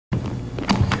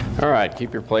All right,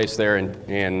 keep your place there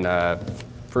in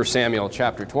 1 Samuel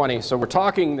chapter 20. So we're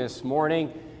talking this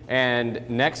morning and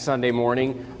next Sunday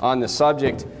morning on the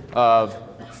subject of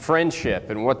friendship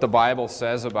and what the Bible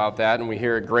says about that. And we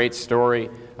hear a great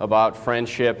story about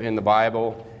friendship in the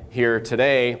Bible here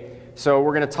today. So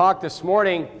we're going to talk this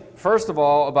morning, first of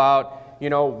all, about,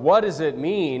 what does it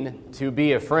mean to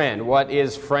be a friend? What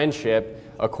is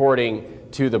friendship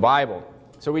according to the Bible?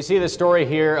 So we see the story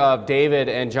here of David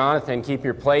and Jonathan. Keep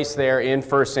your place there in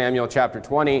 1 Samuel chapter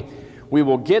 20. We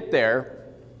will get there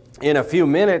in a few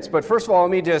minutes. But first of all, let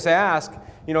me just ask,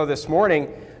 this morning,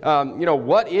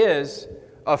 what is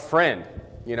a friend?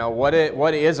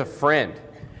 What is a friend?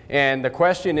 And the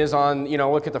question is on,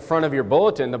 look at the front of your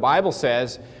bulletin. The Bible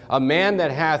says, a man that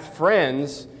hath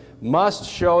friends must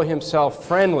show himself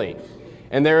friendly.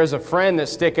 And there is a friend that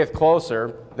sticketh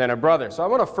closer than a brother. So I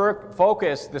want to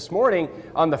focus this morning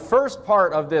on the first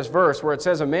part of this verse where it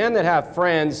says, a man that hath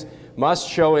friends must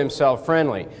show himself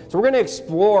friendly. So we're going to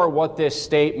explore what this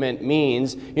statement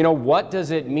means. What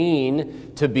does it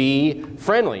mean to be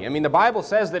friendly? I mean, the Bible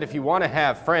says that if you want to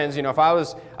have friends, if I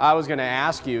was going to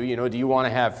ask you, do you want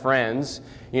to have friends?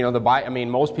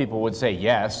 Most people would say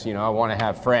yes, I want to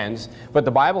have friends. But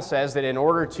the Bible says that in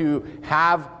order to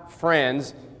have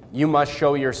friends, you must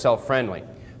show yourself friendly.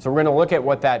 So we're going to look at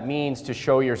what that means to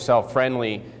show yourself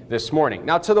friendly this morning.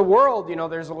 Now, to the world,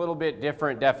 there's a little bit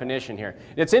different definition here.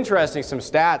 It's interesting, some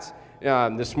stats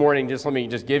this morning, let me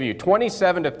give you.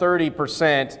 27 to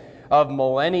 30% of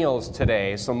millennials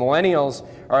today. So millennials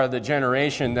are the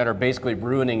generation that are basically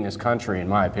ruining this country, in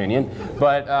my opinion.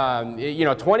 But,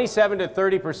 27 to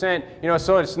 30%,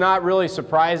 so it's not really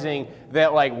surprising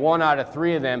that like 1 out of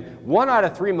 3 of them, 1 out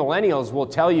of 3 millennials will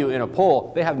tell you in a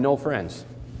poll they have no friends.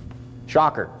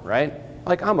 Shocker, right?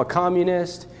 Like, I'm a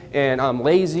communist, and I'm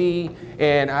lazy,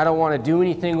 and I don't want to do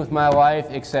anything with my life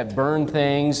except burn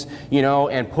things,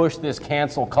 and push this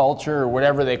cancel culture or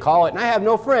whatever they call it, and I have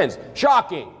no friends.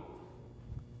 Shocking.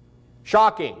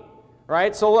 Shocking,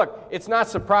 right? So look, it's not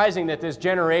surprising that this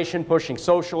generation pushing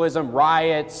socialism,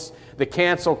 riots, the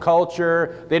cancel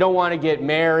culture, they don't want to get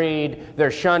married, they're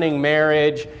shunning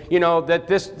marriage, that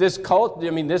this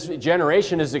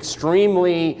generation is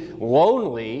extremely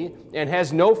lonely and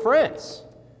has no friends.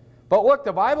 But look,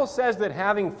 the Bible says that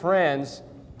having friends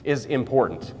is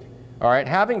important. All right,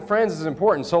 having friends is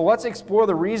important. So let's explore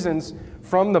the reasons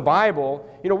from the Bible.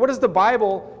 What does the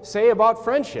Bible say about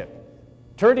friendship?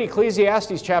 Turn to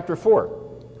Ecclesiastes chapter 4.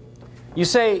 You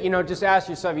say, just ask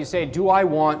yourself, you say, do I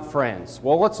want friends?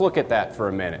 Well, let's look at that for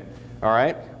a minute, all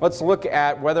right? Let's look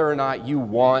at whether or not you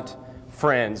want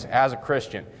friends as a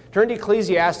Christian. Turn to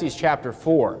Ecclesiastes chapter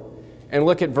 4 and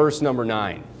look at verse number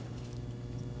 9.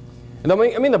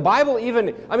 And the Bible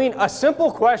a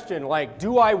simple question like,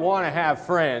 do I want to have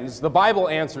friends? The Bible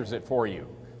answers it for you,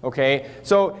 okay?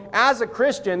 So as a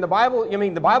Christian, the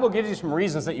Bible gives you some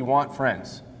reasons that you want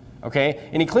friends. Okay,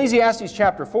 in Ecclesiastes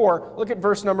chapter 4, look at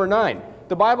verse number 9.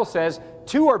 The Bible says,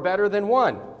 2 are better than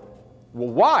 1. Well,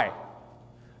 why?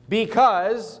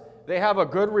 Because they have a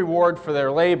good reward for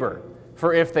their labor.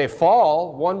 For if they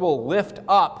fall, one will lift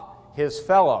up his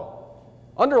fellow.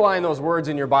 Underline those words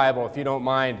in your Bible if you don't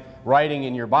mind writing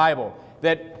in your Bible.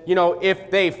 That, if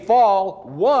they fall,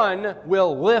 one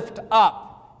will lift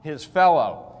up his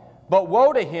fellow. But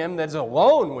woe to him that is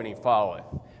alone when he falleth,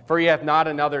 for he hath not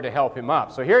another to help him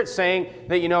up. So here it's saying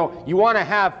that, you want to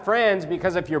have friends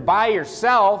because if you're by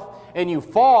yourself and you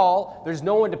fall, there's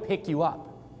no one to pick you up.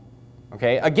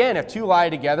 Okay? Again, if 2 lie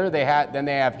together, then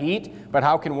they have heat, but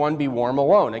how can one be warm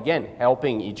alone? Again,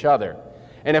 helping each other.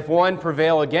 And if one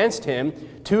prevail against him,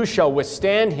 2 shall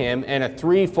withstand him, and a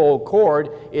threefold cord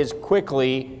is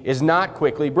not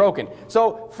quickly broken.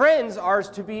 So friends are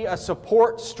to be a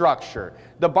support structure.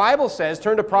 The Bible says,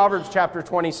 turn to Proverbs chapter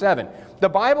 27. The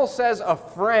Bible says a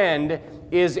friend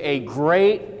is a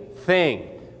great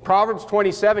thing. Proverbs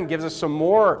 27 gives us some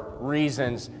more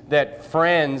reasons that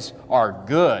friends are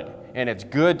good, and it's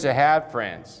good to have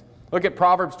friends. Look at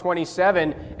Proverbs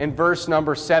 27 and verse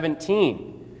number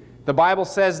 17. The Bible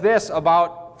says this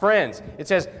about friends. It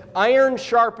says, iron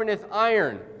sharpeneth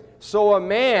iron, so a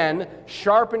man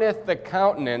sharpeneth the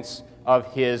countenance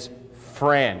of his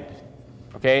friend.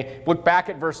 Okay, look back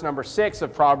at verse number 6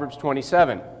 of Proverbs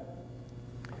 27.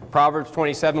 Proverbs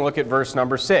 27, look at verse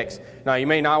number 6. Now, you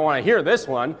may not want to hear this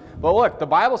one, but look, the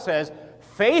Bible says,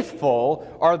 faithful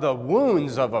are the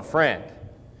wounds of a friend,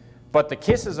 but the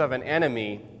kisses of an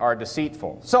enemy are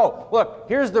deceitful. So, look,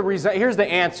 here's the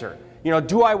answer.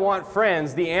 Do I want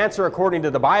friends? The answer, according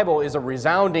to the Bible, is a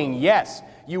resounding yes.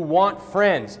 You want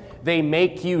friends. They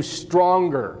make you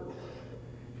stronger.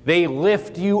 They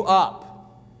lift you up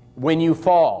when you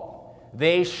fall.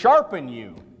 they sharpen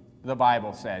you, the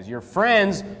Bible says. Your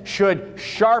friends should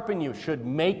sharpen you, should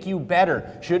make you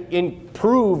better, should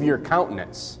improve your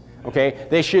countenance. Okay?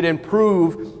 They should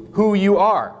improve who you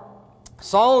are.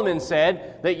 Solomon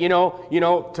said that,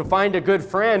 to find a good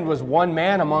friend was one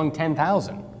man among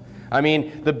 10,000. I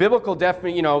mean, the biblical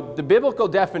definition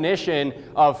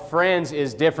of friends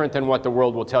is different than what the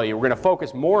world will tell you. We're going to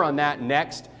focus more on that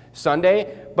next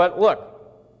Sunday. But look,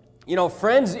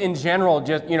 friends in general,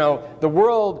 just, the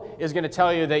world is going to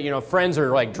tell you that, friends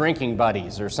are like drinking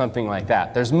buddies or something like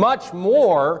that. There's much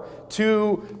more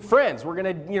to friends. We're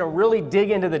going to, really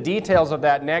dig into the details of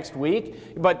that next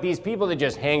week. But these people that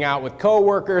just hang out with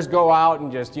coworkers, go out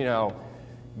and just,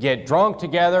 get drunk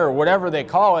together or whatever they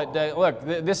call it, look,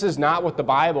 this is not what the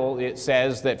Bible it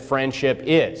says that friendship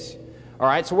is. All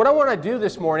right, so what I want to do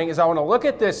this morning is I want to look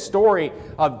at this story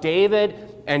of David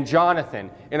and Jonathan,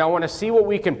 and I want to see what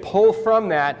we can pull from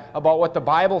that about what the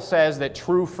Bible says that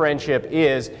true friendship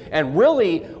is, and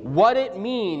really what it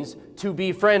means to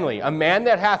be friendly. A man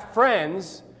that hath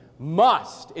friends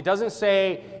must. It doesn't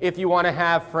say if you want to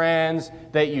have friends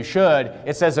that you should.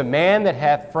 It says a man that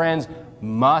hath friends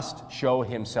must show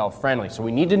himself friendly. So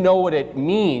we need to know what it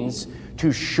means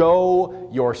to show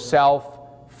yourself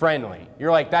friendly.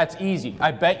 You're like, that's easy. I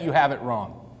bet you have it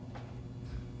wrong.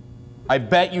 I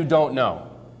bet you don't know.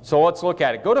 So let's look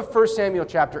at it. Go to 1 Samuel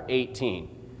chapter 18.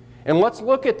 And let's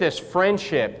look at this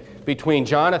friendship between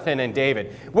Jonathan and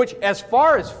David, which as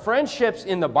far as friendships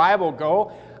in the Bible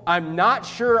go, I'm not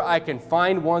sure I can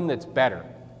find one that's better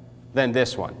than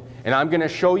this one. And I'm going to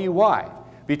show you why.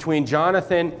 Between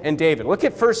Jonathan and David. Look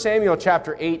at 1 Samuel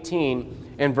chapter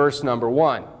 18 and verse number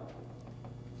 1.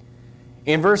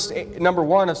 In verse number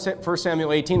 1 of 1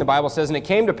 Samuel 18, the Bible says, "And it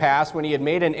came to pass, when he had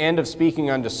made an end of speaking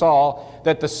unto Saul,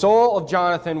 that the soul of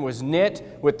Jonathan was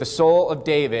knit with the soul of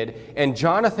David, and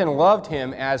Jonathan loved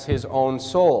him as his own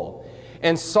soul.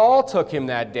 And Saul took him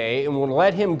that day and would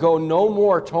let him go no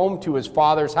more home to his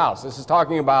father's house." This is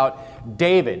talking about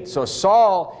David. So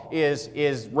Saul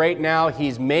is right now,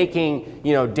 he's making,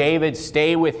 David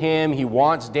stay with him. He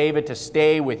wants David to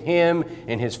stay with him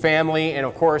and his family. And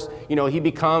of course, he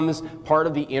becomes part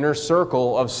of the inner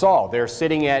circle of Saul. They're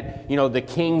sitting at, the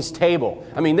king's table.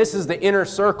 I mean, this is the inner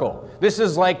circle. This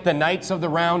is like the Knights of the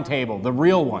Round Table, the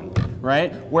real one,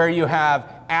 right? Where you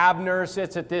have Abner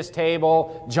sits at this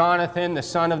table, Jonathan, the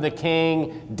son of the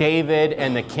king, David,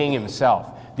 and the king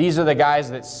himself. These are the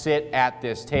guys that sit at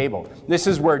this table. This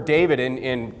is where David,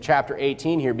 in chapter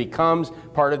 18 here, becomes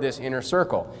part of this inner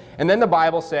circle. And then the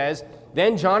Bible says,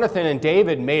 then Jonathan and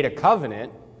David made a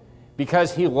covenant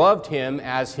because he loved him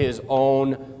as his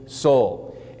own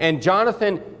soul. And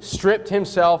Jonathan stripped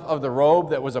himself of the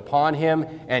robe that was upon him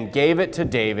and gave it to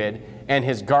David, and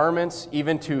his garments,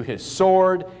 even to his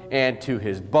sword, and to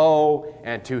his bow,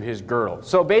 and to his girdle.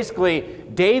 So basically,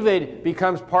 David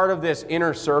becomes part of this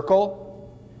inner circle.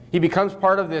 He becomes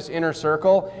part of this inner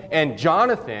circle, and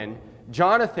Jonathan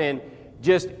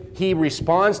he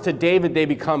responds to David. They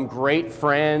become great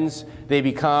friends. They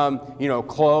become,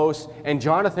 close. And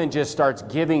Jonathan just starts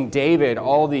giving David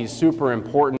all these super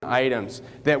important items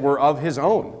that were of his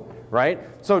own, right?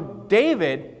 So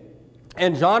David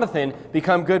and Jonathan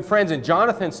become good friends, and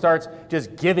Jonathan starts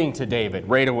just giving to David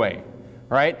right away,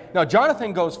 right? Now,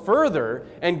 Jonathan goes further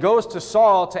and goes to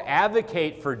Saul to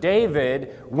advocate for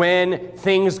David when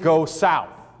things go south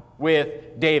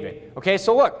with David. Okay,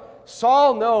 so look,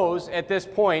 Saul knows at this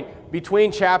point,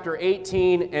 between chapter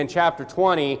 18 and chapter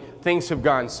 20, things have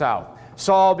gone south.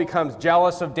 Saul becomes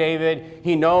jealous of David.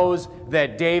 He knows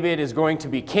that David is going to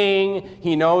be king.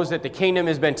 He knows that the kingdom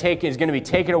is going to be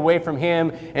taken away from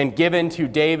him and given to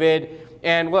David.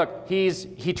 And look,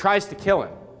 he tries to kill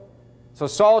him. So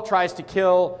Saul tries to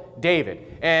kill David.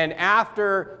 And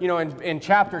after, in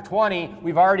chapter 20,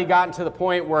 we've already gotten to the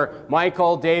point where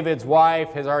Michal, David's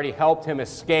wife, has already helped him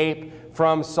escape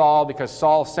from Saul because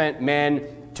Saul sent men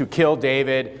to kill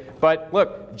David. But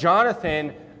look,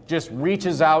 Jonathan just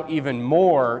reaches out even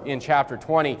more in chapter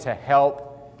 20 to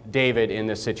help David in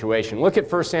this situation. Look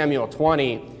at 1 Samuel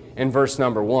 20 and verse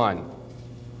number 1.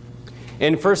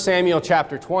 In 1 Samuel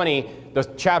chapter 20, the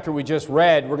chapter we just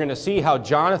read, we're going to see how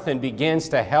Jonathan begins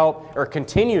to help, or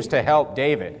continues to help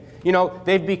David.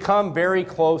 They've become very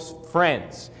close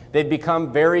friends. They've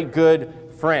become very good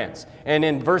friends. And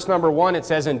in verse number 1 it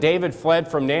says, "And David fled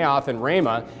from Naioth and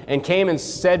Ramah, and came and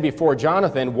said before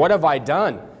Jonathan, What have I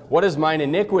done? What is mine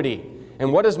iniquity?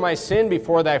 And what is my sin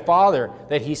before thy father,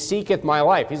 that he seeketh my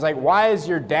life?" He's like, why is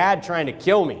your dad trying to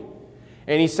kill me?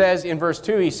 And he says in verse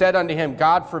 2, he said unto him,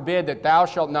 God forbid that thou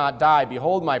shalt not die.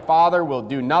 Behold, my father will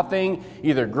do nothing,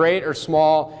 either great or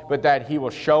small, but that he will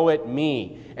show it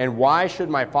me. And why should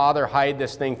my father hide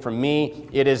this thing from me?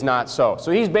 It is not so.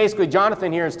 So he's basically,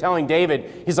 Jonathan here is telling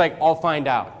David, he's like, I'll find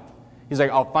out. He's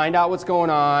like, I'll find out what's going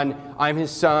on. I'm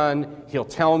his son. He'll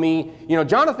tell me. You know,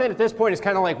 Jonathan at this point is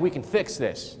kind of like, we can fix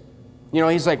this. You know,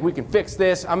 he's like, we can fix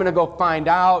this. I'm going to go find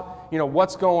out, you know,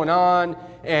 what's going on.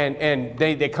 And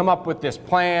they come up with this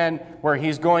plan where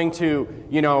he's going to,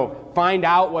 you know, find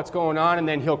out what's going on, and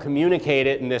then he'll communicate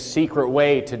it in this secret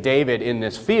way to David in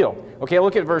this field. Okay,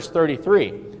 look at verse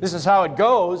 33. This is how it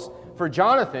goes for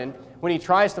Jonathan when he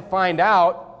tries to find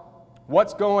out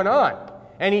what's going on.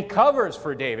 And he covers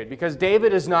for David because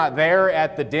David is not there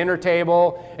at the dinner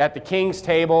table, at the king's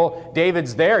table.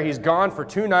 David's there. He's gone for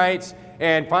 2 nights.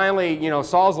 And finally, you know,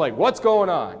 Saul's like, what's going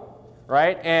on?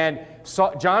 Right? And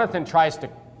Jonathan tries to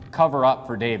cover up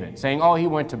for David, saying, oh, he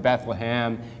went to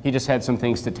Bethlehem. He just had some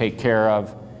things to take care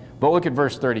of. But look at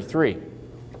verse 33.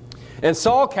 And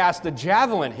Saul cast a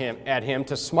javelin at him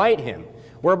to smite him,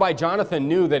 whereby Jonathan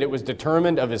knew that it was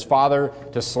determined of his father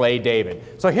to slay David.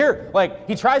 So here, like,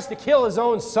 he tries to kill his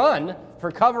own son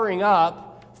for covering up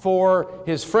for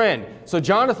his friend. So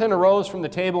Jonathan arose from the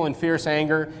table in fierce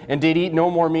anger and did eat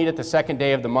no more meat at the 2nd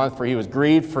day of the month, for he was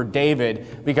grieved for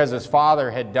David because his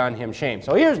father had done him shame.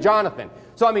 So here's Jonathan.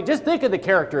 So I mean, just think of the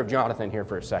character of Jonathan here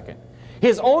for a second.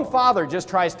 His own father just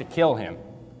tries to kill him.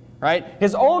 Right?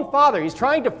 His own father, he's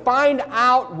trying to find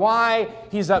out why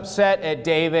he's upset at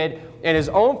David, and his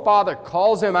own father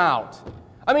calls him out.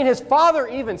 I mean, his father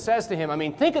even says to him, I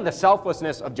mean, think of the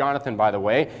selflessness of Jonathan, by the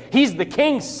way. He's the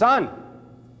king's son.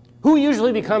 Who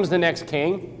usually becomes the next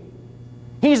king?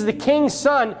 He's the king's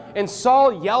son, and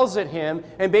Saul yells at him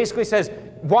and basically says,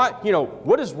 what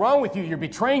is wrong with you? You're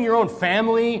betraying your own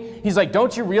family. He's like,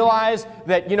 don't you realize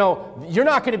that, you know, you're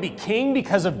not going to be king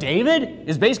because of David?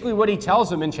 Is basically what he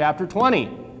tells him in chapter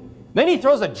 20. Then he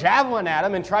throws a javelin at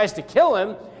him and tries to kill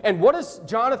him. And what is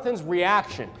Jonathan's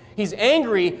reaction? He's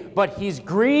angry, but he's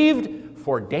grieved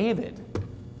for David.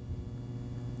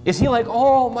 Is he like,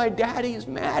 oh, my daddy's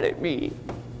mad at me?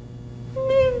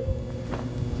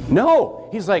 No,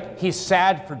 he's like, he's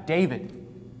sad for David.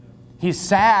 He's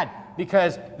sad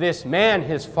because this man,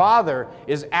 his father,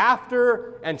 is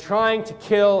after and trying to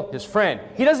kill his friend.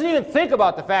 He doesn't even think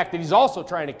about the fact that he's also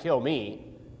trying to kill me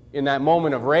in that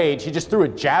moment of rage. He just threw a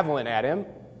javelin at him,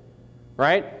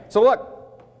 right? So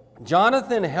look,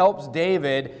 Jonathan helps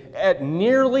David at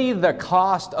nearly the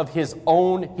cost of his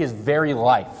very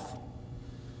life.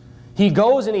 He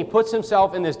goes and he puts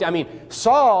himself in this, I mean,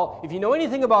 Saul, if you know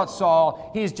anything about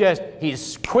Saul,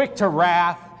 he's quick to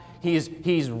wrath.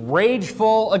 He's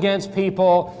rageful against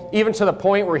people, even to the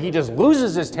point where he just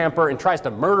loses his temper and tries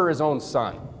to murder his own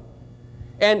son.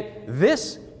 And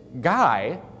this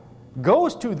guy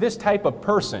goes to this type of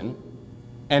person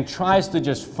and tries to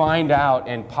just find out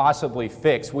and possibly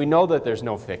fix. We know that there's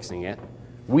no fixing it.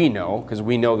 We know, because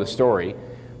we know the story.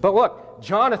 But look,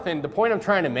 Jonathan, the point I'm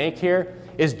trying to make here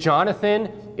is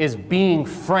Jonathan is being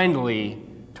friendly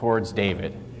towards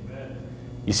David. Amen.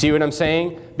 You see what I'm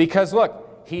saying? Because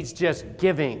look, he's just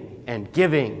giving and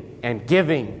giving and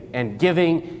giving and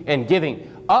giving and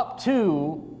giving up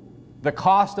to the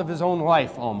cost of his own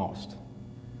life almost.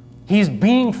 He's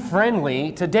being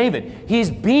friendly to David. He's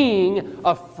being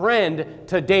a friend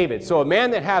to David. So a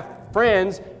man that hath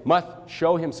friends must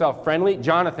show himself friendly.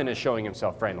 Jonathan is showing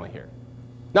himself friendly here.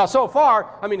 Now, so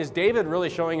far, I mean, is David really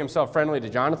showing himself friendly to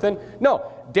Jonathan?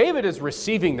 No, David is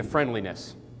receiving the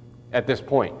friendliness at this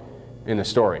point in the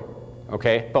story.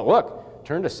 Okay, but look,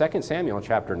 turn to 2 Samuel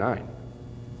chapter 9.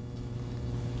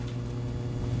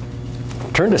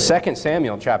 Turn to 2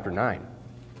 Samuel chapter 9.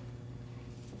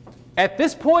 At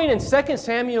this point in 2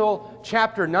 Samuel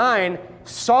chapter 9,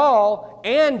 Saul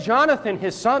and Jonathan,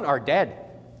 his son, are dead.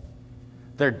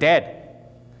 They're dead.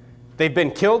 They've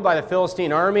been killed by the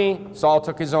Philistine army. Saul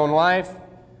took his own life.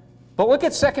 But look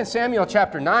at 2 Samuel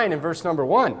chapter 9 and verse number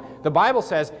 1. The Bible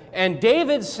says, "And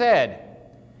David said,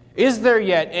 Is there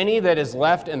yet any that is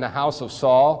left in the house of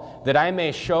Saul, that I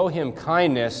may show him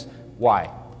kindness?" Why?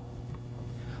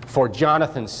 For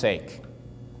Jonathan's sake.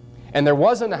 And there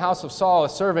was in the house of Saul a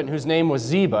servant whose name was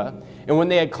Ziba. And when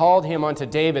they had called him unto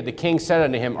David, the king said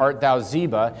unto him, Art thou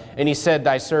Ziba? And he said,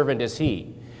 Thy servant is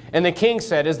he. And the king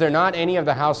said, Is there not any of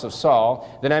the house of Saul,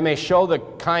 that I may show the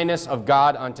kindness of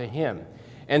God unto him?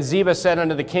 And Ziba said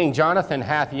unto the king, Jonathan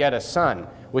hath yet a son,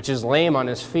 which is lame on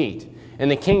his feet. And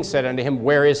the king said unto him,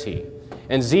 Where is he?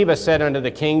 And Ziba said unto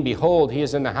the king, Behold, he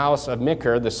is in the house of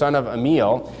Micah, the son of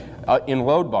Amiel, in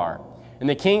Lodebar. And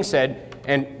the king said,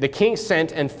 and the king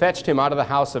sent and fetched him out of the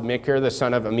house of Machir, the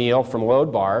son of Amiel, from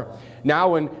Lodebar. Now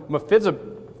when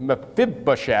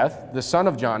Mephibosheth, the son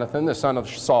of Jonathan, the son of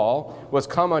Saul, was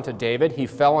come unto David, he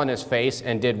fell on his face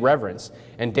and did reverence.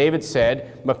 And David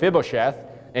said, Mephibosheth,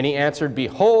 and he answered,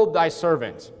 Behold thy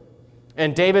servant.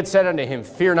 And David said unto him,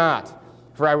 Fear not,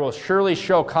 for I will surely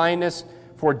show kindness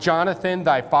for Jonathan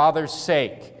thy father's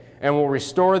sake, and will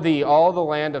restore thee all the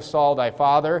land of Saul thy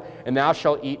father, and thou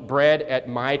shalt eat bread at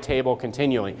my table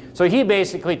continually. So he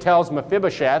basically tells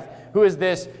Mephibosheth, who is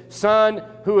this son,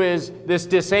 who is this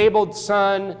disabled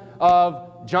son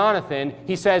of Jonathan,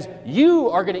 he says, you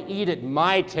are going to eat at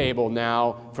my table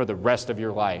now for the rest of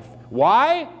your life.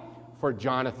 Why? For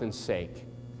Jonathan's sake.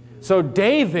 So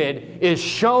David is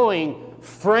showing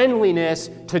friendliness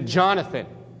to Jonathan.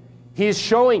 He's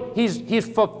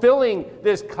fulfilling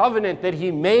this covenant that he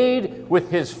made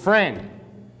with his friend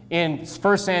in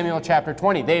 1 Samuel chapter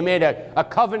 20. They made a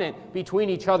covenant between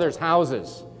each other's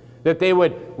houses, that they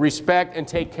would respect and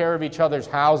take care of each other's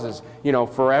houses, you know,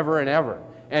 forever and ever.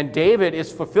 And David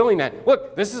is fulfilling that.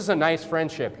 Look, this is a nice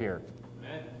friendship here.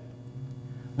 Amen.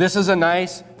 This is a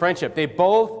nice friendship. They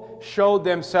both showed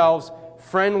themselves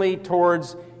friendly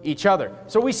towards each other.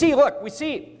 So we see, look, we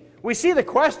see the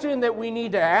question that we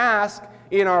need to ask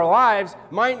in our lives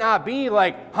might not be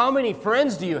like, how many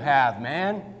friends do you have,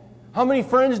 man? How many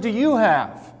friends do you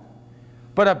have?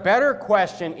 But a better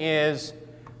question is,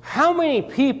 how many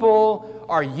people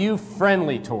are you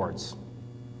friendly towards?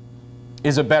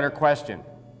 Is a better question.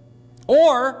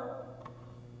 Or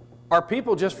are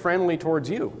people just friendly towards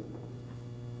you?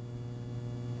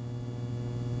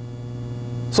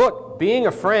 So look, being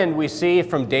a friend, we see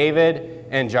from David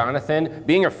and Jonathan,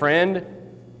 being a friend,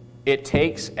 it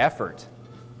takes effort.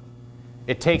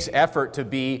 It takes effort to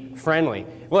be friendly.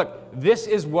 Look, this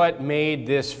is what made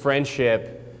this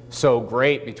friendship so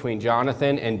great between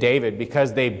Jonathan and David,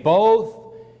 because they both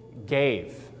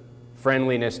gave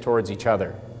friendliness towards each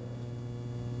other.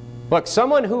 Look,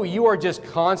 someone who you are just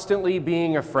constantly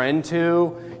being a friend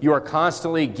to, you are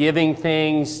constantly giving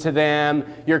things to them,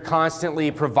 you're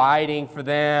constantly providing for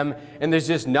them, and there's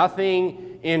just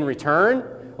nothing in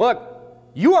return. Look,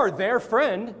 you are their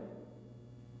friend,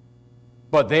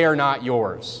 but they are not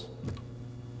yours.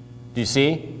 Do you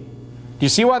see? Do you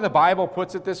see why the Bible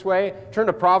puts it this way? Turn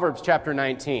to Proverbs chapter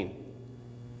 19.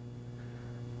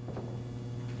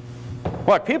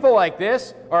 Look, people like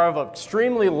this are of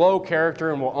extremely low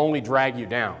character and will only drag you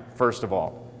down, first of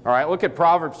all. All right, look at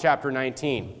Proverbs chapter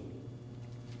 19.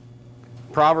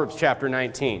 Proverbs chapter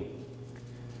 19.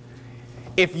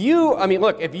 If you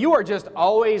are just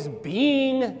always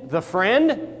being the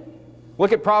friend,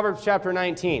 look at Proverbs chapter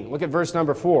 19. Look at verse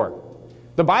number 4.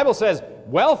 The Bible says,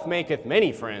 wealth maketh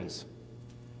many friends,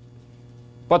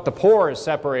 but the poor is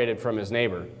separated from his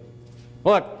neighbor.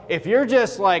 Look, if you're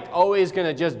just like always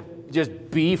going to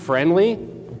just be friendly,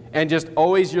 and just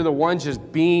always you're the one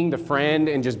just being the friend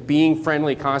and just being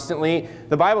friendly constantly,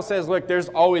 the Bible says, look, there's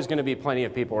always going to be plenty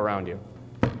of people around you.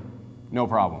 No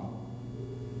problem.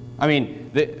 I mean,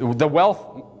 the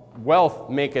wealth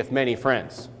maketh many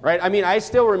friends, right? I mean, I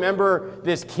still remember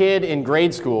this kid in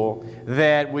grade school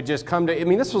that would just come to, I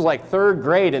mean, this was like 3rd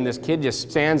grade, and this kid just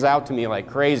stands out to me like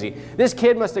crazy. This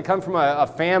kid must have come from a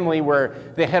family where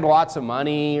they had lots of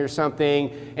money or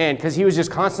something, and because he was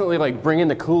just constantly like bringing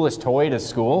the coolest toy to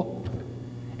school,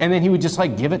 and then he would just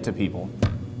like give it to people.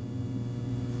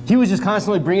 He was just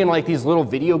constantly bringing like these little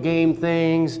video game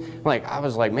things. Like, I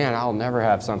was like, man, I'll never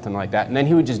have something like that. And then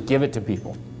he would just give it to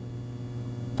people.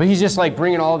 But he's just like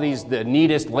bringing all these, the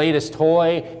neatest, latest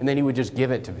toy, and then he would just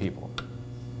give it to people.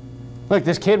 Look,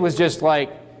 this kid was just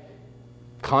like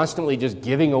constantly just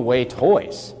giving away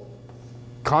toys.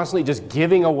 Constantly just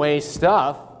giving away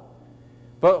stuff.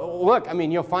 But look, I mean,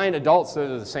 you'll find adults that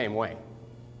are the same way.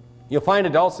 You'll find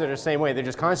adults that are the same way. They're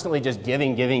just constantly just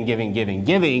giving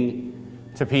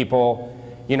to people,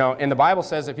 you know, and the Bible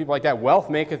says that people like that, wealth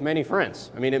maketh many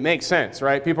friends. I mean, it makes sense,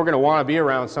 right? People are going to want to be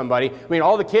around somebody. I mean,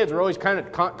 all the kids were always kind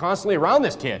of constantly around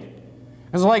this kid.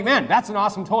 It's like, man, that's an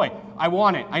awesome toy. I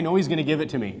want it. I know he's going to give it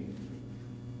to me.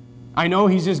 I know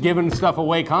he's just giving stuff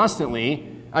away constantly.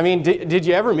 I mean, did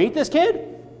you ever meet this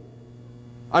kid?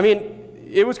 I mean,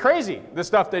 it was crazy, the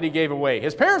stuff that he gave away.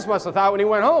 His parents must have thought when he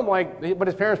went home, like, but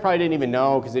his parents probably didn't even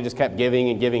know because they just kept giving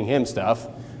and giving him stuff.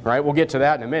 Right, we'll get to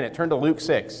that in a minute. Turn to Luke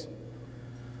 6.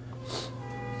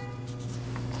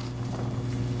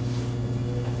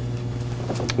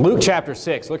 Luke chapter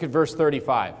 6, look at verse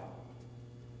 35.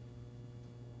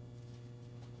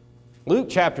 Luke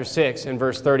chapter 6 and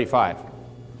verse 35.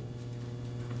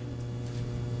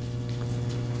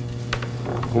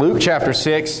 Luke chapter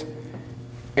 6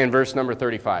 and verse number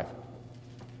 35.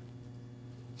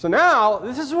 So now,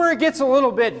 this is where it gets a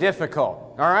little bit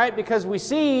difficult, all right? Because we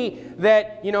see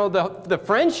that, the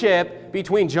friendship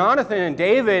between Jonathan and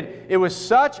David, it was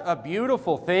such a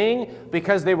beautiful thing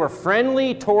because they were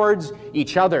friendly towards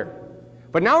each other.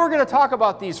 But now we're going to talk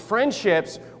about these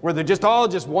friendships where they're all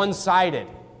just one-sided,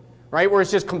 right? Where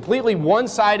it's just completely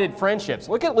one-sided friendships.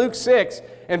 Look at Luke 6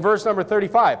 and verse number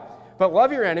 35. But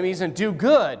love your enemies and do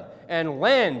good and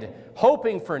lend,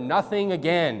 hoping for nothing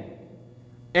again.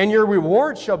 And your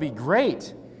reward shall be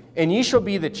great, and ye shall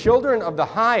be the children of the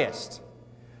highest.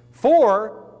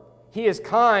 For he is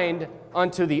kind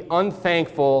unto the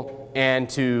unthankful and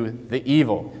to the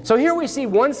evil. So here we see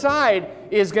one side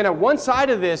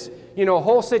of this,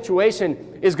 whole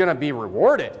situation is going to be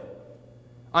rewarded.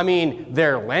 I mean,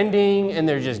 they're lending and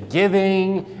they're just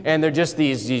giving and they're just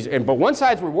but one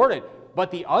side's rewarded,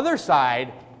 but the other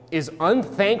side is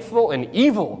unthankful and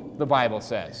evil, the Bible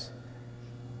says.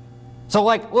 So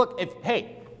look,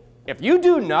 if you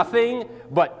do nothing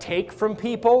but take from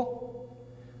people,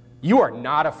 you are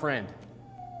not a friend.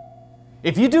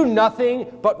 If you do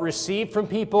nothing but receive from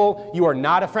people, you are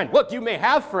not a friend. Look, you may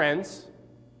have friends.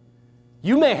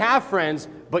 You may have friends,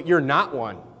 but you're not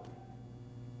one.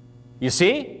 You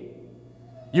see?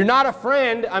 You're not a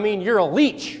friend. I mean, you're a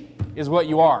leech is what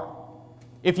you are.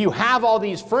 If you have all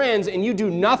these friends and you do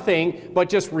nothing but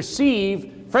just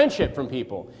receive friendship from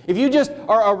people. If you just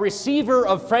are a receiver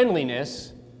of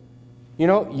friendliness,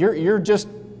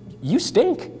 you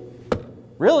stink.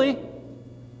 Really.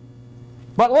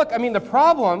 But look, I mean, the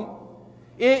problem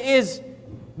is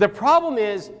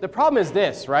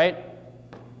this, right?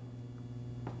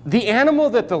 The animal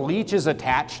that the leech is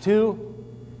attached to,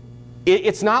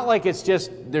 it's not like it's just,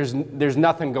 there's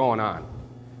nothing going on.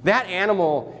 That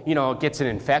animal, gets an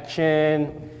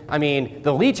infection. I mean,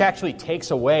 the leech actually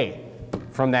takes away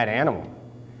from that animal.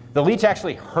 The leech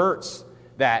actually hurts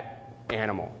that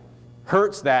animal,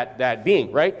 hurts that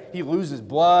being, right? He loses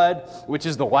blood, which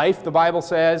is the life, the Bible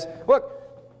says. Look,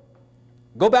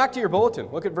 go back to your bulletin.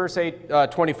 Look at verse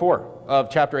 24 of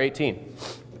chapter 18.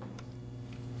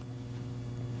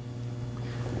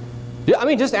 I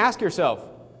mean, just ask yourself,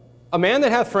 a man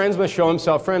that hath friends must show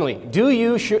himself friendly. Do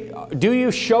you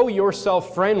show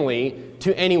yourself friendly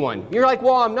to anyone? You're like,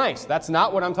 well, I'm nice. That's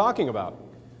not what I'm talking about.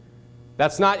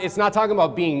 It's not talking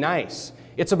about being nice.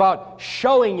 It's about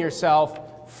showing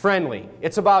yourself friendly.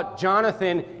 It's about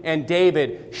Jonathan and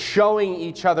David showing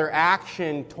each other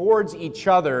action towards each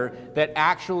other that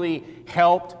actually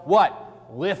helped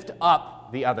what? Lift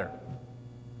up the other.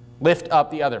 Lift up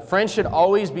the other. Friends should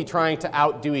always be trying to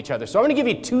outdo each other. So I'm going to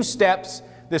give you 2 steps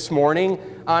this morning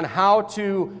on how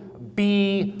to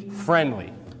be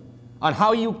friendly. On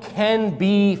how you can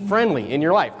be friendly in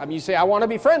your life. I mean, you say, I want to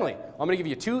be friendly. I'm going to give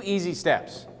you 2 easy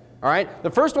steps. All right?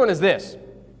 The first one is this.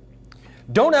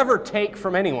 Don't ever take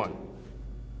from anyone.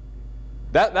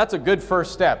 That's a good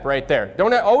first step right there. You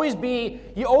always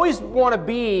want to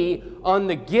be on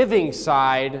the giving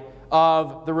side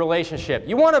of the relationship.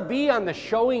 You want to be on the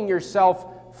showing yourself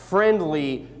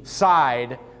friendly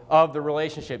side of the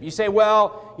relationship. You say,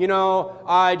 well,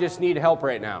 I just need help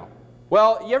right now.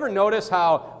 Well, you ever notice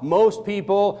how most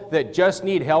people that just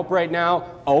need help right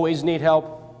now always need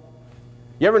help?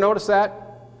 You ever notice that?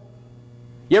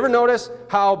 You ever notice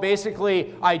how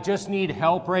basically I just need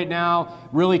help right now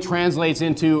really translates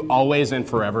into always and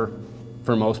forever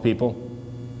for most people?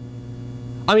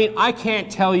 I mean, I can't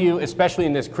tell you, especially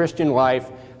in this Christian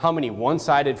life, how many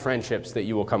one-sided friendships that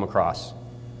you will come across.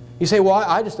 You say, well,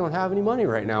 I just don't have any money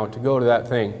right now to go to that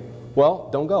thing. Well,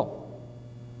 don't go.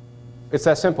 It's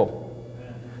that simple.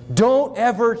 Don't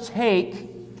ever take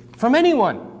from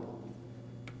anyone.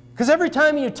 Because every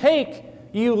time you take,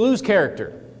 you lose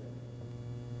character.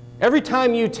 Every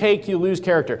time you take, you lose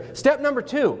character. Step number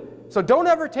 2. So don't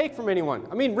ever take from anyone.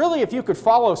 I mean, really, if you could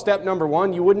follow step number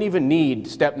 1, you wouldn't even need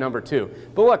step number 2.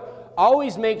 But look,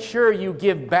 always make sure you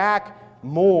give back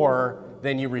more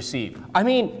than you receive. I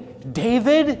mean,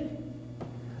 David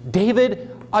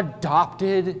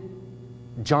adopted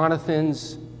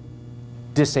Jonathan's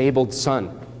disabled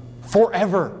son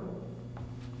forever.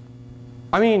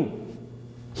 I mean,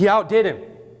 he outdid him.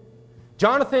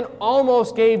 Jonathan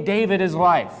almost gave David his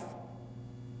life.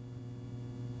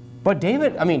 But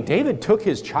David took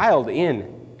his child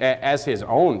in as his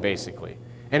own, basically.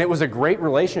 And it was a great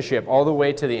relationship all the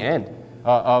way to the end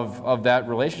of that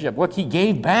relationship. Look, he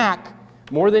gave back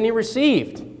more than he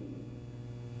received.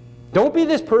 Don't be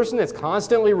this person that's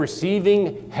constantly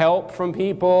receiving help from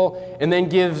people and then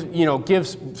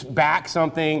gives back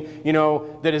something,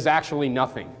 that is actually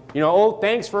nothing. Oh,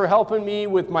 thanks for helping me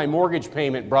with my mortgage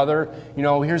payment, brother.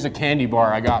 Here's a candy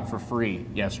bar I got for free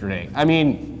yesterday. I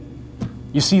mean,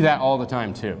 You see that all the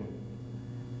time too.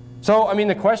 So, I mean,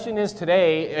 the question is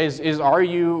today is are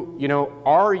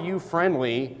you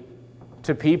friendly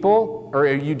to people, or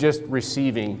are you just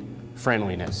receiving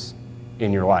friendliness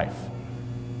in your life?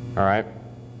 All right?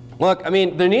 Look, I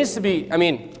mean, there needs to be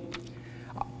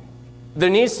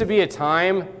a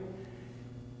time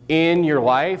in your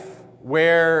life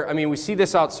where, I mean, we see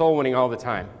this out soul winning all the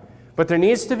time, but there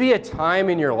needs to be a time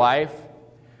in your life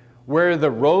where the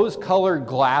rose-colored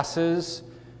glasses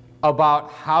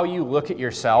about how you look at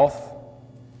yourself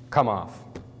come off.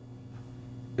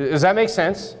 Does that make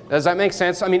sense? Does that make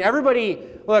sense? I mean, everybody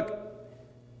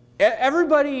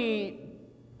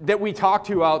that we talk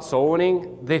to out soul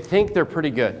winning, they think they're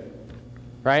pretty good,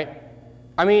 right?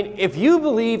 I mean, if you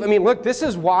believe, I mean, look, this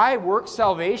is why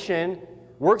works-based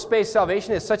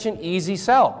salvation is such an easy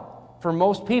sell for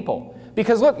most people.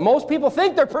 Because look, most people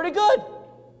think they're pretty good.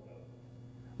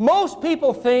 Most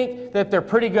people think that they're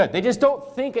pretty good. They just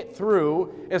don't think it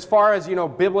through as far as,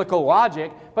 biblical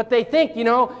logic, but they think,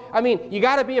 I mean, you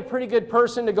got to be a pretty good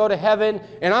person to go to heaven,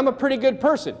 and I'm a pretty good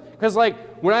person. Because, like,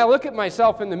 when I look at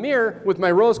myself in the mirror with my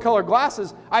rose-colored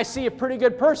glasses, I see a pretty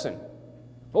good person.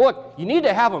 But look, you need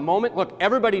to have a moment. Look,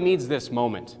 everybody needs this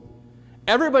moment.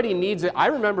 Everybody needs it. I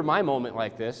remember my moment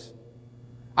like this.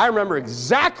 I remember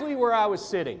exactly where I was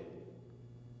sitting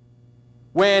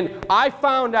when I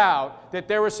found out that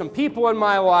there were some people in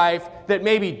my life that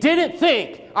maybe didn't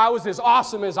think I was as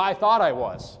awesome as I thought I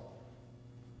was.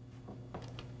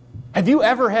 Have you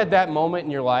ever had that moment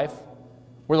in your life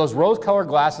where those rose-colored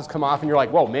glasses come off and you're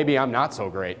like, whoa, maybe I'm not so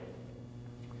great.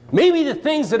 Maybe the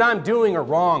things that I'm doing are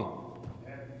wrong.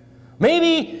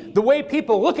 Maybe the way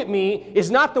people look at me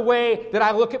is not the way that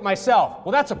I look at myself.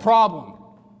 Well, that's a problem.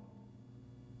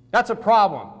 That's a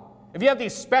problem. If you have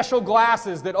these special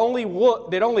glasses that only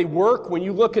work when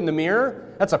you look in the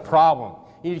mirror, that's a problem.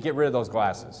 You need to get rid of those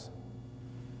glasses.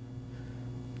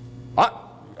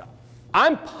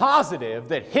 I'm positive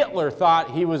that Hitler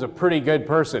thought he was a pretty good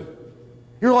person.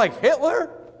 You're like, Hitler?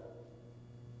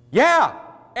 Yeah,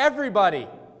 everybody.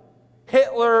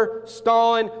 Hitler,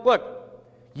 Stalin. Look,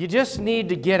 you just need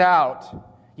to get out.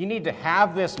 You need to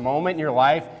have this moment in your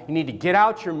life. You need to get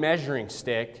out your measuring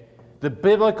stick, the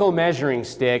biblical measuring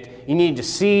stick. You need to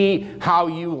see how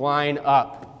you line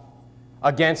up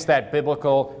against that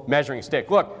biblical measuring stick.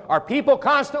 Look, are people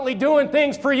constantly doing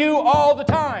things for you all the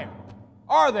time?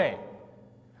 Are they?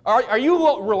 Are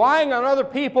you relying on other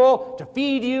people to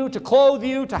feed you, to clothe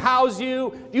you, to house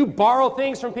you? Do you borrow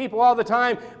things from people all the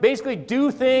time? Basically do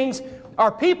things.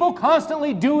 Are people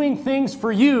constantly doing things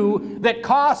for you that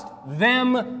cost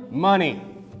them money?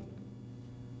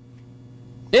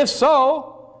 If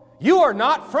so, you are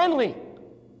not friendly.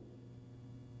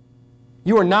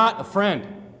 You are not a friend.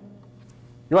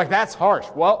 You're like, that's harsh.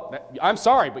 Well, I'm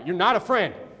sorry, but you're not a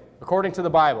friend, according to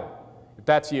the Bible, if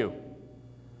that's you.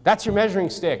 That's your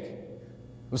measuring stick.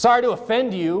 I'm sorry to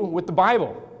offend you with the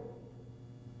Bible.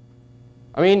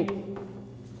 I mean,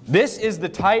 this is the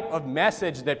type of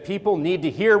message that people need to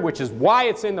hear, which is why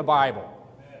it's in the Bible.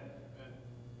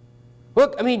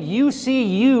 Look, I mean, you see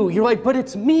you. You're like, but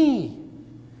it's me.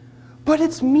 But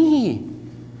it's me.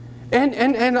 And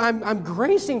I'm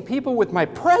gracing people with my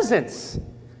presence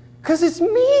because it's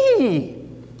me.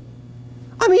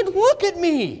 I mean, look at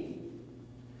me.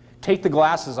 Take the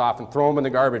glasses off and throw them in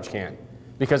the garbage can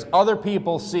because other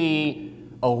people see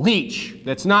a leech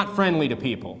that's not friendly to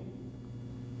people.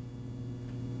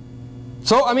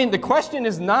 So, I mean, the question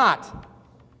is not,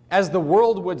 as the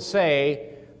world would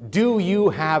say, do you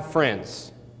have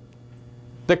friends?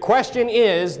 The question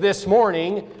is, this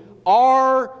morning,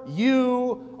 are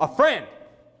you a friend?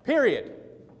 Period.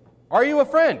 Are you a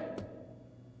friend?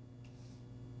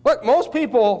 Look, most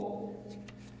people,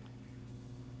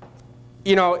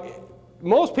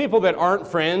 most people that aren't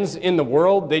friends in the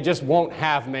world, they just won't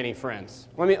have many friends.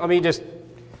 Let me just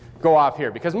go off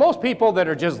here, because most people that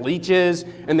are just leeches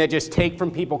and they just take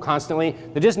from people constantly,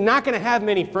 they're just not going to have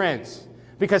many friends,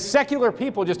 because secular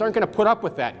people just aren't going to put up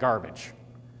with that garbage.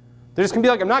 They're just going to be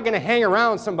like, I'm not going to hang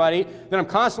around somebody that I'm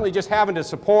constantly just having to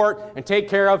support and take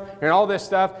care of and all this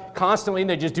stuff constantly, and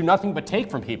they just do nothing but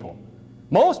take from people.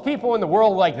 Most people in the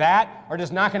world like that are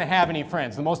just not going to have any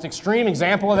friends. The most extreme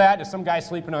example of that is some guy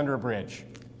sleeping under a bridge.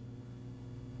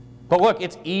 But look,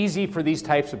 it's easy for these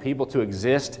types of people to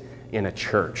exist in a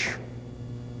church.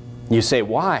 You say,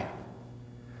 why?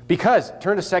 Because,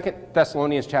 turn to 2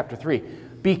 Thessalonians chapter 3.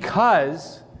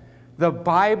 Because the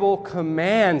Bible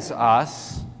commands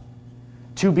us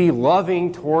to be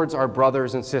loving towards our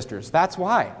brothers and sisters. That's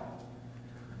why.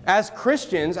 As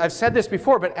Christians, I've said this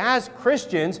before, but as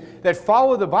Christians that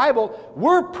follow the Bible,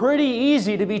 we're pretty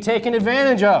easy to be taken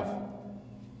advantage of.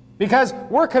 Because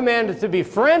we're commanded to be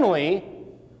friendly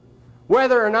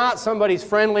whether or not somebody's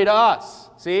friendly to us.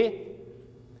 See?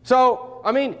 So,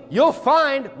 I mean, you'll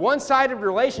find one-sided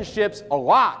relationships a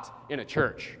lot in a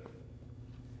church.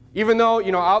 Even though,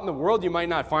 out in the world you might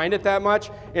not find it that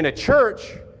much, in a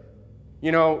church,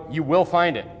 you will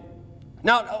find it.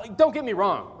 Now, don't get me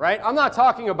wrong, right? I'm not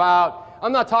talking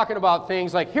about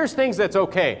things like, here's things that's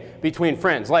okay between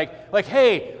friends. Like,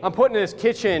 hey, I'm putting this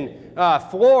kitchen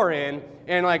floor in,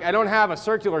 and like I don't have a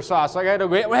circular saw, so I got to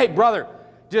go, hey, brother,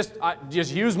 just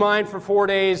use mine for 4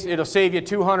 days. It'll save you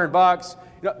 $200.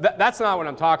 That's not what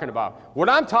I'm talking about. What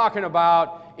I'm talking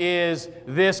about is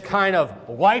this kind of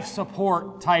life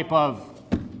support type of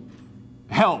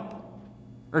help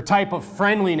or type of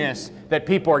friendliness that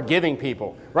people are giving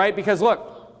people, right? Because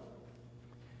look,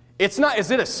 is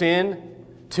it a sin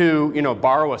to,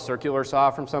 borrow a circular saw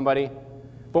from somebody?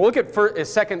 But look at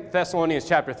 2 Thessalonians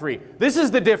chapter 3. This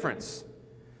is the difference.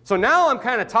 So now I'm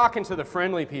kind of talking to the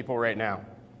friendly people right now.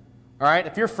 All right?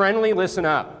 If you're friendly, listen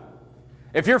up.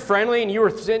 If you're friendly and you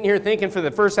were sitting here thinking for the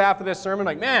first half of this sermon,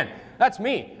 like, man, that's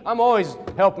me. I'm always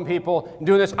helping people and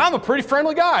doing this. I'm a pretty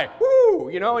friendly guy. Woo!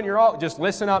 And you're all, just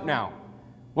listen up now.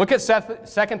 Look at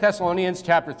 2 Thessalonians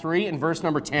chapter 3 and verse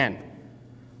number 10.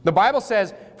 The Bible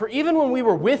says, "For even when we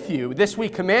were with you, this we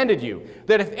commanded you,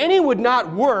 that if any would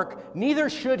not work, neither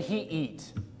should he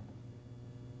eat."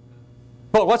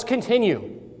 But let's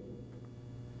continue.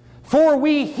 "For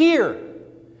we hear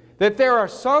that there are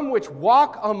some which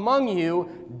walk among you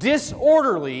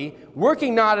disorderly,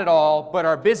 working not at all, but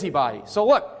are busybodies." So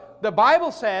look, the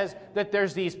Bible says that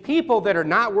there's these people that are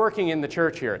not working in the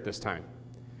church here at this time.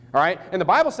 All right? And the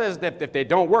Bible says that if they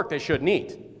don't work, they shouldn't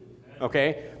eat.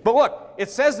 Okay? But look, it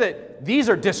says that these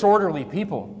are disorderly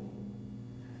people.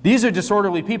 These are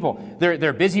disorderly people.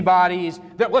 They're busybodies.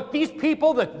 Look, these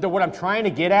people, what I'm trying to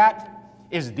get at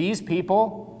is these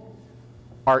people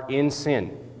are in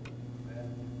sin.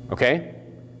 Okay?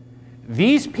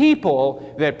 These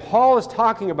people that Paul is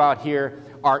talking about here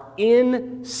are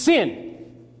in sin.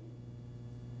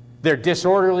 They're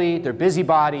disorderly, they're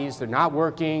busybodies, they're not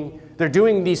working, they're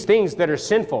doing these things that are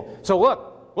sinful. So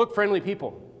look, friendly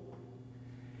people.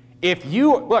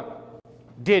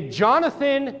 Did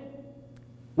Jonathan,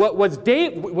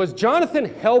 was Jonathan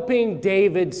helping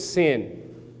David sin?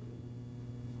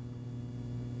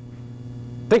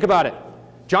 Think about it.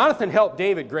 Jonathan helped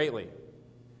David greatly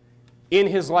in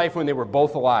his life when they were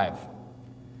both alive.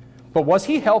 But was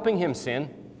he helping him sin?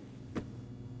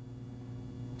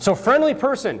 So friendly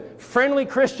person, friendly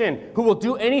Christian who will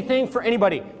do anything for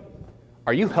anybody,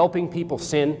 are you helping people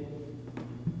sin?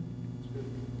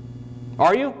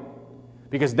 Are you?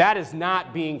 Because that is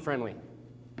not being friendly.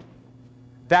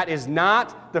 That is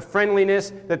not the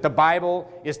friendliness that the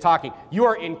Bible is talking. You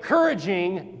are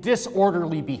encouraging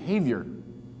disorderly behavior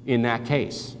in that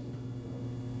case.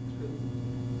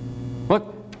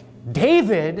 Look,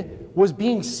 David was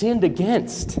being sinned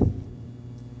against.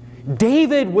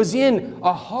 David was in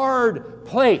a hard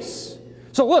place.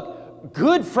 So look,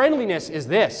 good friendliness is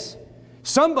this.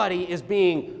 Somebody is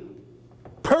being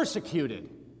persecuted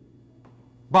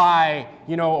by,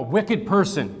 a wicked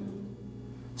person.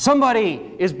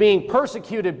 Somebody is being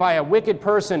persecuted by a wicked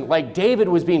person like David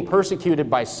was being persecuted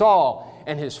by Saul,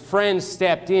 and his friends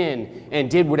stepped in and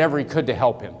did whatever he could to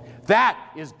help him. That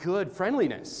is good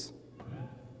friendliness,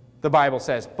 the Bible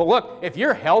says. But look, if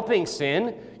you're helping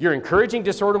sin, you're encouraging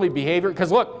disorderly behavior,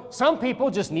 because look, some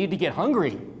people just need to get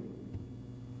hungry.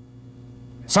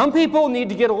 Some people need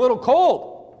to get a little cold.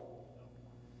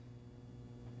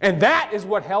 And that is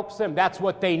what helps them. That's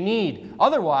what they need.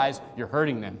 Otherwise, you're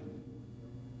hurting them.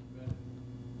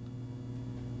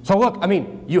 So look,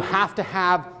 you have to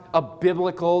have a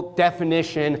biblical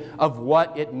definition of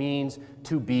what it means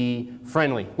to be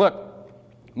friendly. Look,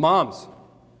 moms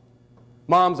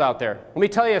out there, let me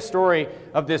tell you a story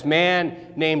of this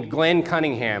man named Glenn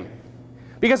Cunningham.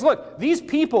 Because look, these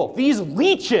people, these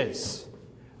leeches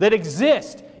that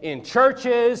exist in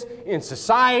churches, in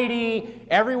society,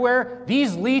 everywhere,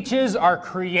 these leeches are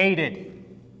created.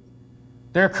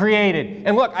 They're created.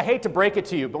 And look, I hate to break it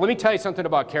to you, but let me tell you something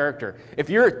about character. If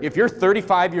you're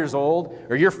 35 years old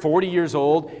or you're 40 years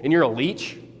old and you're a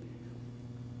leech,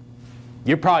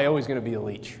 you're probably always going to be a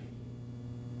leech.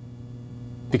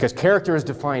 Because character is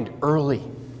defined early.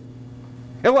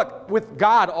 And look, with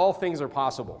God, all things are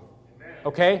possible.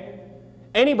 Okay?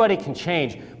 Anybody can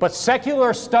change, but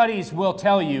secular studies will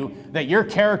tell you that your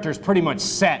character is pretty much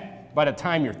set by the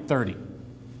time you're 30.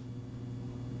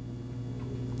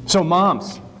 So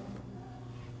moms,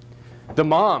 the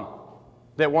mom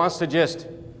that wants to just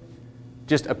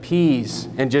appease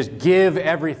and just give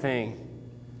everything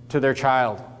to their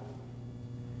child,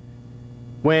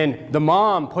 When the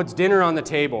mom puts dinner on the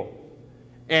table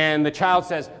and the child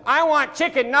says, I want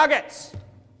chicken nuggets,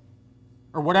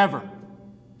 or whatever.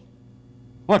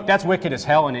 Look, that's wicked as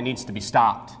hell and it needs to be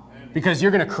stopped. Because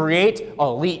you're going to create a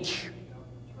leech.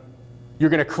 You're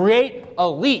going to create a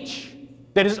leech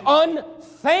that is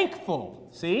unthankful.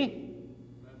 See?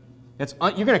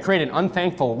 You're going to create an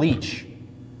unthankful leech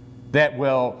that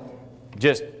will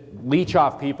just leech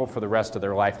off people for the rest of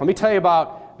their life. Let me tell you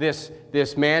about this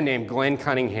man named Glenn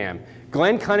Cunningham.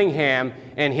 Glenn Cunningham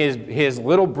and his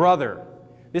little brother,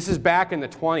 this is back in the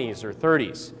 20s or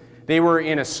 30s. They were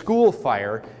in a school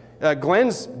fire.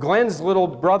 Glenn's little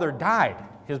brother died.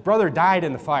 His brother died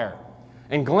in the fire.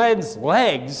 And Glenn's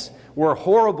legs were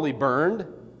horribly burned,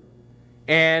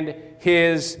 and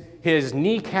his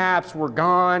kneecaps were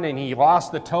gone, and he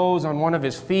lost the toes on one of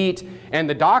his feet. And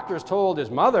the doctors told his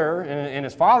mother and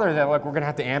his father that, look, we're going to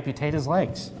have to amputate his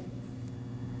legs.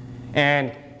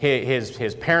 And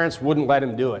his parents wouldn't let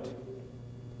him do it.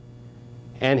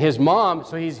 And his mom,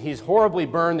 so he's horribly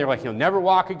burned. They're like, he'll never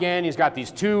walk again. He's got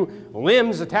these 2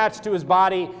 limbs attached to his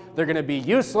body. They're going to be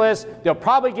useless. They'll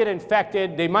probably get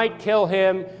infected. They might kill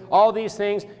him. All these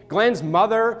things. Glenn's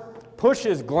mother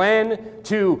pushes Glenn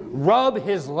to rub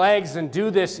his legs and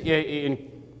do this. You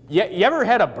ever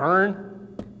had a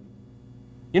burn?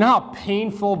 You know how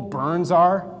painful burns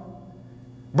are?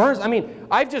 Burns, I mean,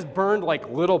 I've just burned like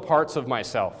little parts of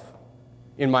myself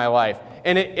in my life.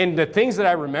 And the things that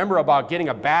I remember about getting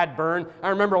a bad burn, I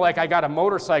remember like I got a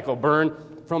motorcycle burn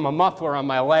from a muffler on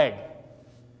my leg.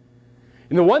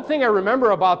 And the one thing I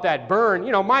remember about that burn,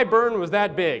 you know, my burn was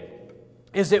that big,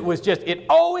 is it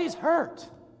always hurt.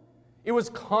 It was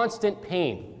constant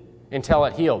pain until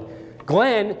it healed.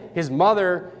 Glenn, his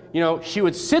mother, you know, she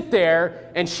would sit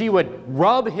there and she would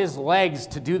rub his legs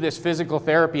to do this physical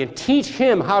therapy and teach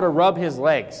him how to rub his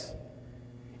legs.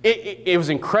 It was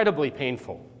incredibly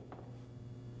painful.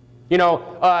 You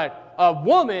know, a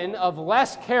woman of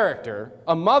less character,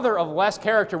 a mother of less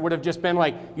character would have just been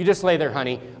like, you just lay there,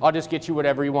 honey. I'll just get you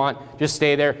whatever you want. Just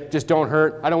stay there. Just don't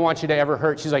hurt. I don't want you to ever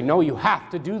hurt. She's like, no, you have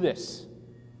to do this.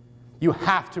 You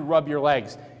have to rub your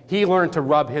legs. He learned to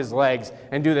rub his legs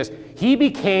and do this. He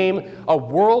became a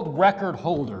world record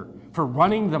holder for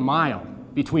running the mile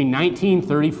between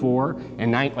 1934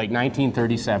 and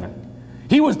 1937.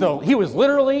 He was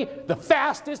literally the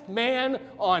fastest man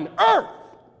on earth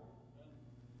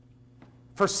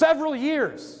for several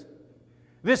years.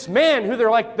 This man who they're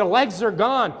like, the legs are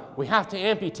gone, we have to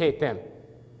amputate them.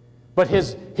 But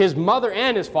his mother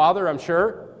and his father, I'm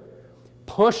sure,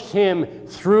 pushed him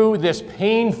through this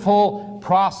painful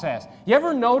process. You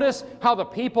ever notice how the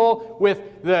people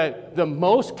with the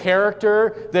most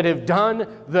character that have done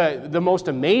the most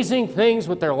amazing things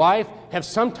with their life have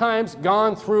sometimes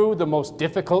gone through the most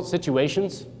difficult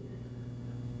situations?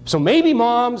 So maybe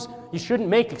moms, you shouldn't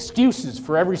make excuses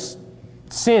for every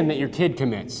sin that your kid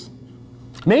commits.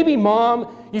 Maybe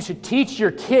mom, you should teach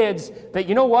your kids that,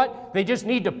 you know what, they just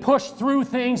need to push through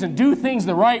things and do things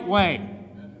the right way.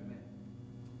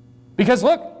 Because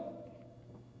look,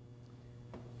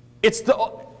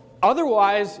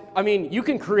 otherwise, I mean, you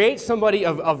can create somebody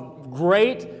of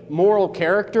great moral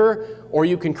character, or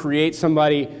you can create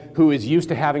somebody who is used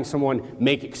to having someone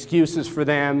make excuses for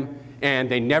them, and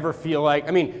they never feel like,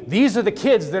 I mean, these are the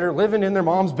kids that are living in their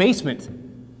mom's basement.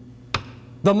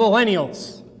 The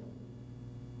millennials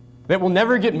that will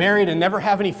never get married and never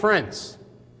have any friends.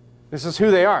 This is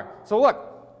who they are. So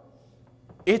look,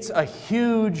 it's a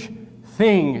huge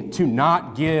thing to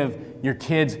not give your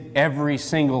kids every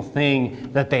single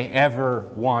thing that they ever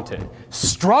wanted.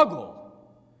 Struggle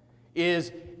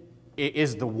is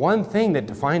the one thing that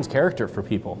defines character for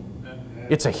people.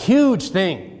 It's a huge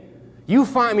thing.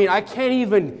 I mean, I can't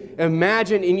even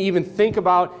imagine and even think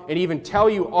about and even tell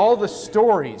you all the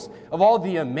stories of all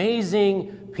the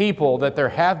amazing people that there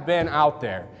have been out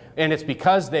there. And it's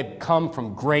because they've come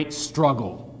from great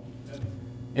struggle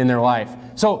in their life.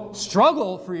 So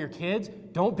struggle for your kids.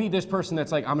 Don't be this person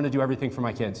that's like, I'm going to do everything for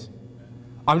my kids.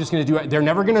 I'm just going to do it. They're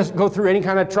never going to go through any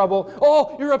kind of trouble.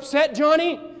 Oh, you're upset,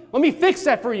 Johnny? Let me fix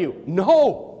that for you.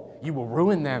 No, you will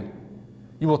ruin them.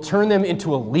 You will turn them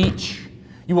into a leech.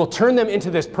 You will turn them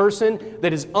into this person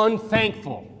that is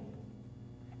unthankful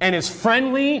and is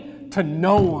friendly to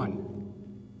no one.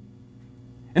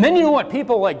 And then you know what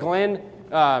people like Glenn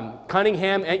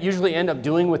Cunningham usually end up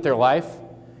doing with their life?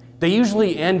 They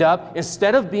usually end up,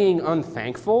 instead of being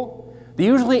unthankful, they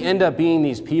usually end up being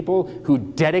these people who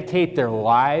dedicate their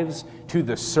lives to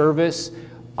the service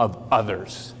of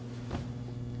others.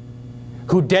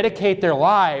 Who dedicate their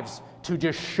lives to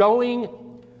just showing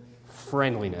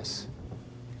friendliness.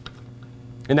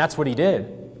 And that's what he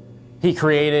did. He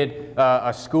created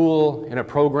a school and a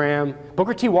program.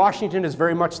 Booker T. Washington is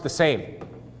very much the same.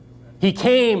 He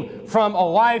came from a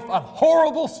life of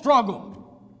horrible struggle,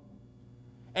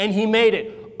 and he made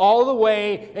it all the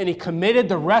way, and he committed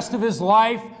the rest of his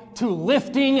life to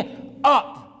lifting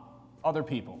up other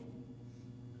people,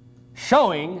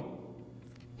 showing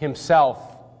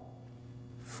himself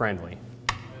friendly.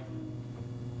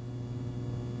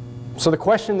 So the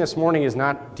question this morning is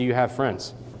not, do you have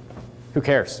friends? Who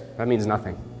cares? That means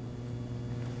nothing.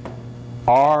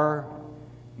 Are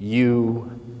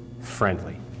you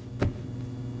friendly?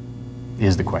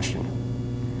 Is the question.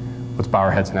 Let's bow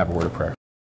our heads and have a word of prayer.